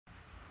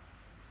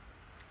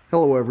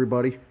Hello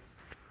everybody.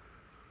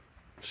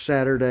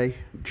 Saturday,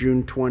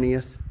 June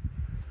 20th.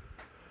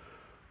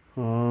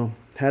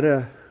 Had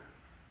a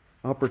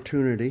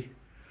opportunity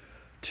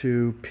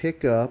to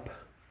pick up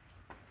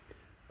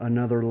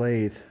another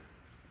lathe.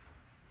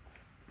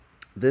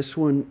 This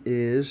one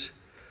is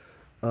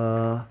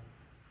South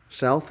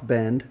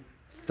Bend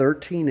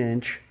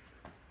 13-inch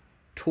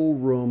tool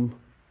room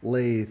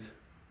lathe.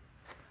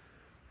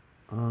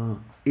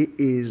 It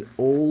is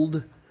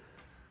old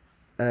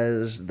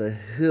as the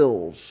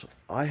hills.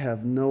 I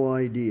have no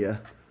idea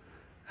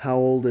how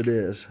old it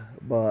is,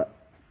 but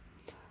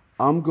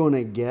I'm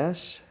gonna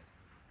guess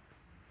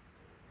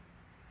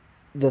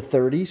the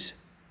 30s,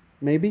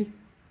 maybe.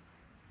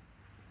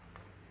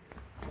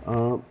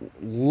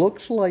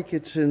 Looks like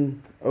it's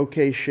in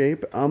okay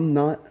shape. I'm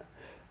not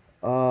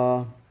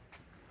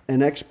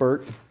an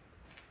expert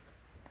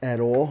at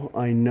all.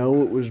 I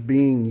know it was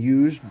being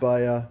used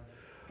by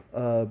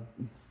a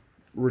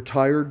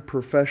retired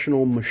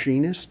professional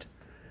machinist.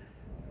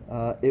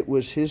 It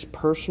was his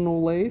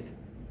personal lathe.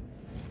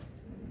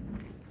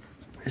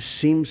 It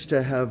seems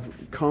to have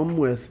come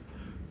with,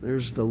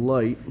 there's the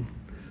light.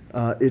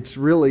 It's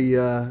really,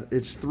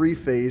 it's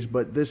 3-phase,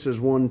 but this is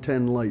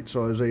 110 light,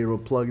 so I was able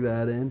to plug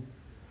that in.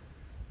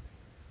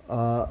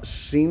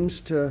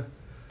 Seems to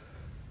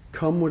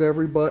come with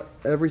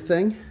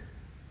everything.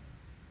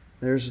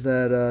 There's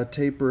that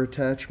taper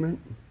attachment.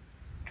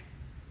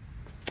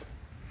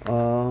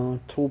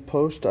 Tool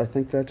post, I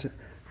think that's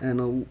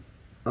an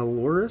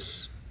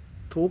Aloris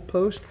tool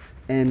post,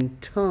 and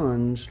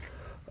tons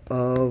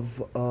of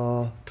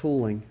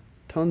tooling.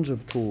 Tons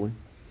of tooling.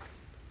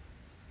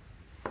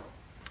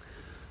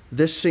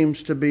 This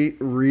seems to be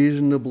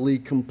reasonably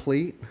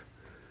complete.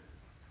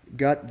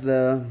 Got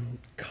the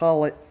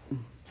collet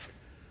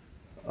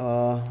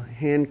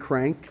hand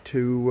crank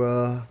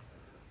to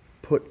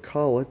put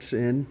collets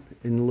in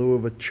lieu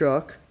of a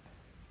chuck.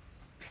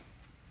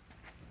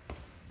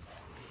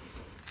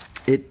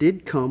 It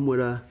did come with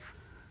a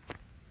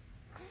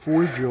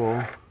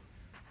 4-jaw.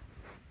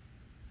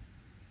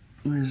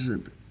 What is it?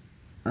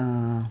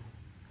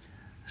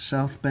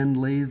 South Bend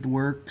Lathe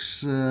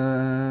Works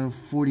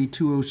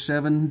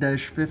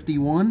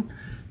 4207-51,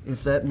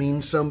 if that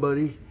means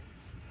something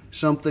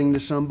to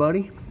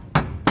somebody.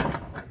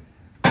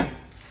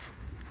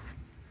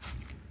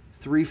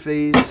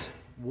 3-phase,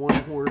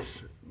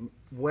 1-horse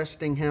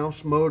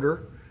Westinghouse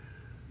motor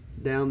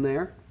down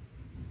there.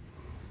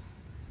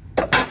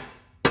 Ouch.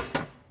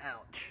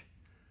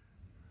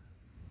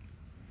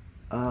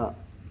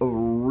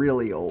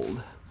 Really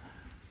old.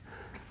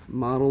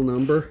 Model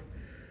number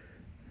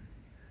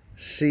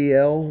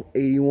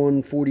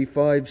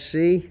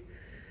CL8145C,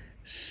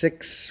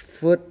 6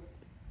 foot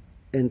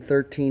and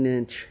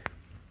 13-inch.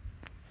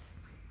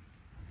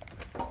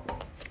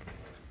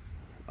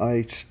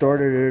 I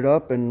started it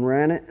up and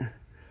ran it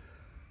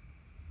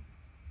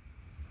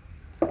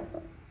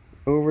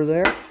over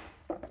there,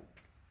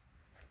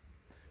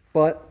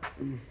 but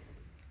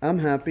I'm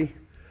happy.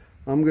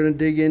 I'm going to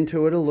dig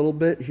into it a little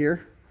bit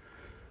here.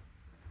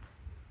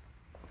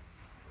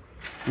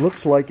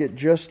 Looks like it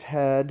just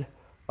had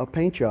a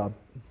paint job.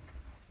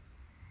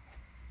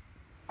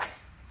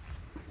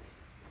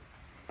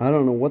 I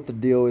don't know what the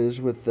deal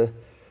is with the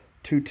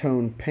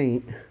two-tone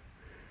paint,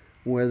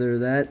 whether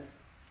that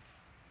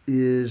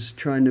is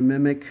trying to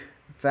mimic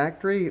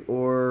factory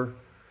or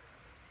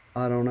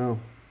I don't know.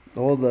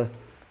 All the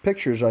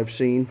pictures I've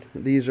seen,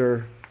 these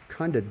are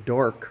kind of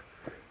darker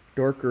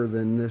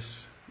than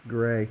this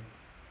gray.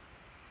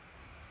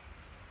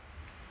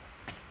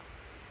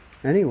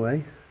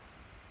 Anyway,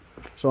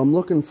 so I'm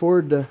looking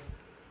forward to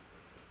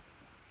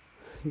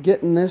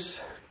getting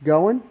this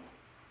going.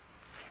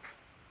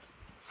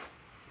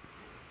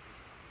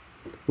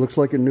 Looks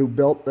like a new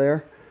belt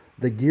there.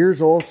 The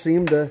gears all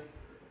seem to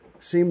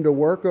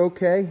work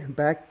okay.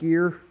 Back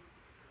gear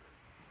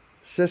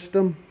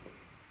system.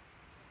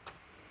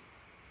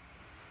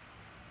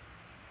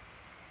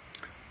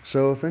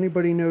 So if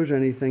anybody knows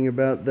anything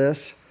about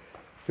this,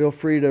 feel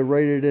free to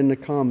write it in the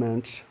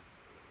comments.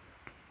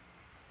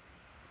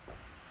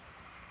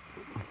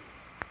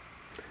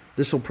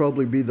 This will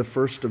probably be the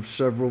first of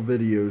several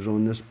videos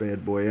on this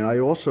bad boy. And I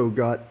also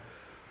got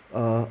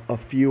a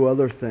few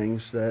other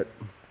things that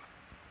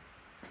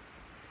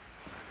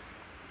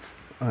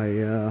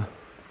I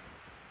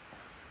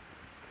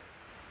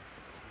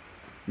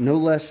no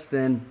less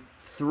than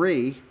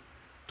 3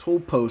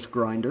 tool post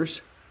grinders,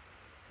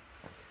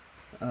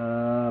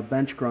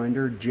 bench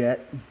grinder,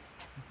 jet,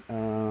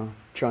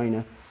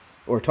 China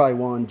or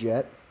Taiwan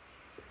jet,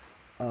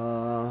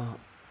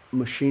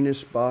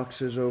 machinist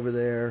boxes over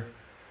there.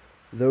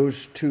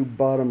 Those 2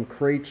 bottom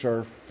crates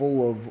are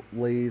full of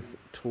lathe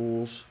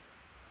tools.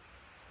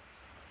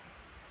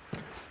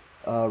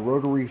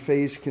 Rotary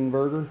phase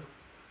converter,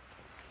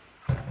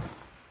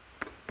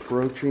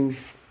 broaching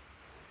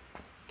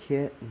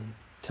kit, and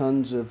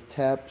tons of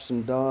taps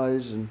and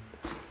dies and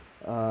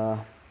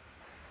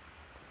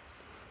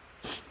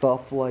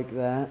stuff like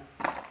that.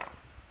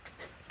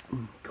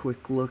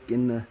 Quick look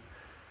in the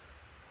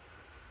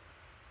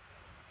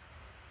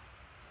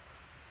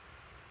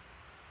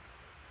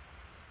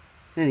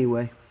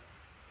Anyway,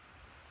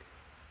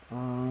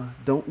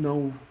 don't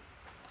know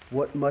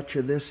what much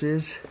of this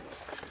is,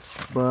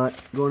 but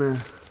gonna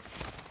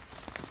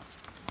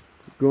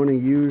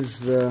use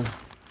the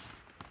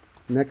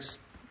next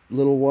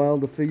little while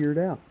to figure it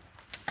out.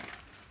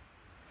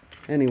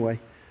 Anyway,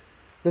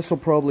 this will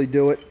probably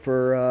do it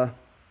for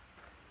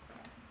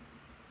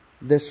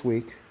this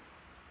week.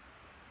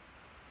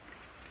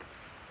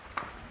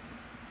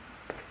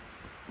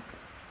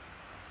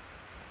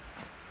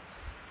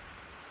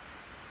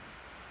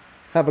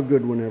 Have a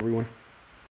good one, everyone.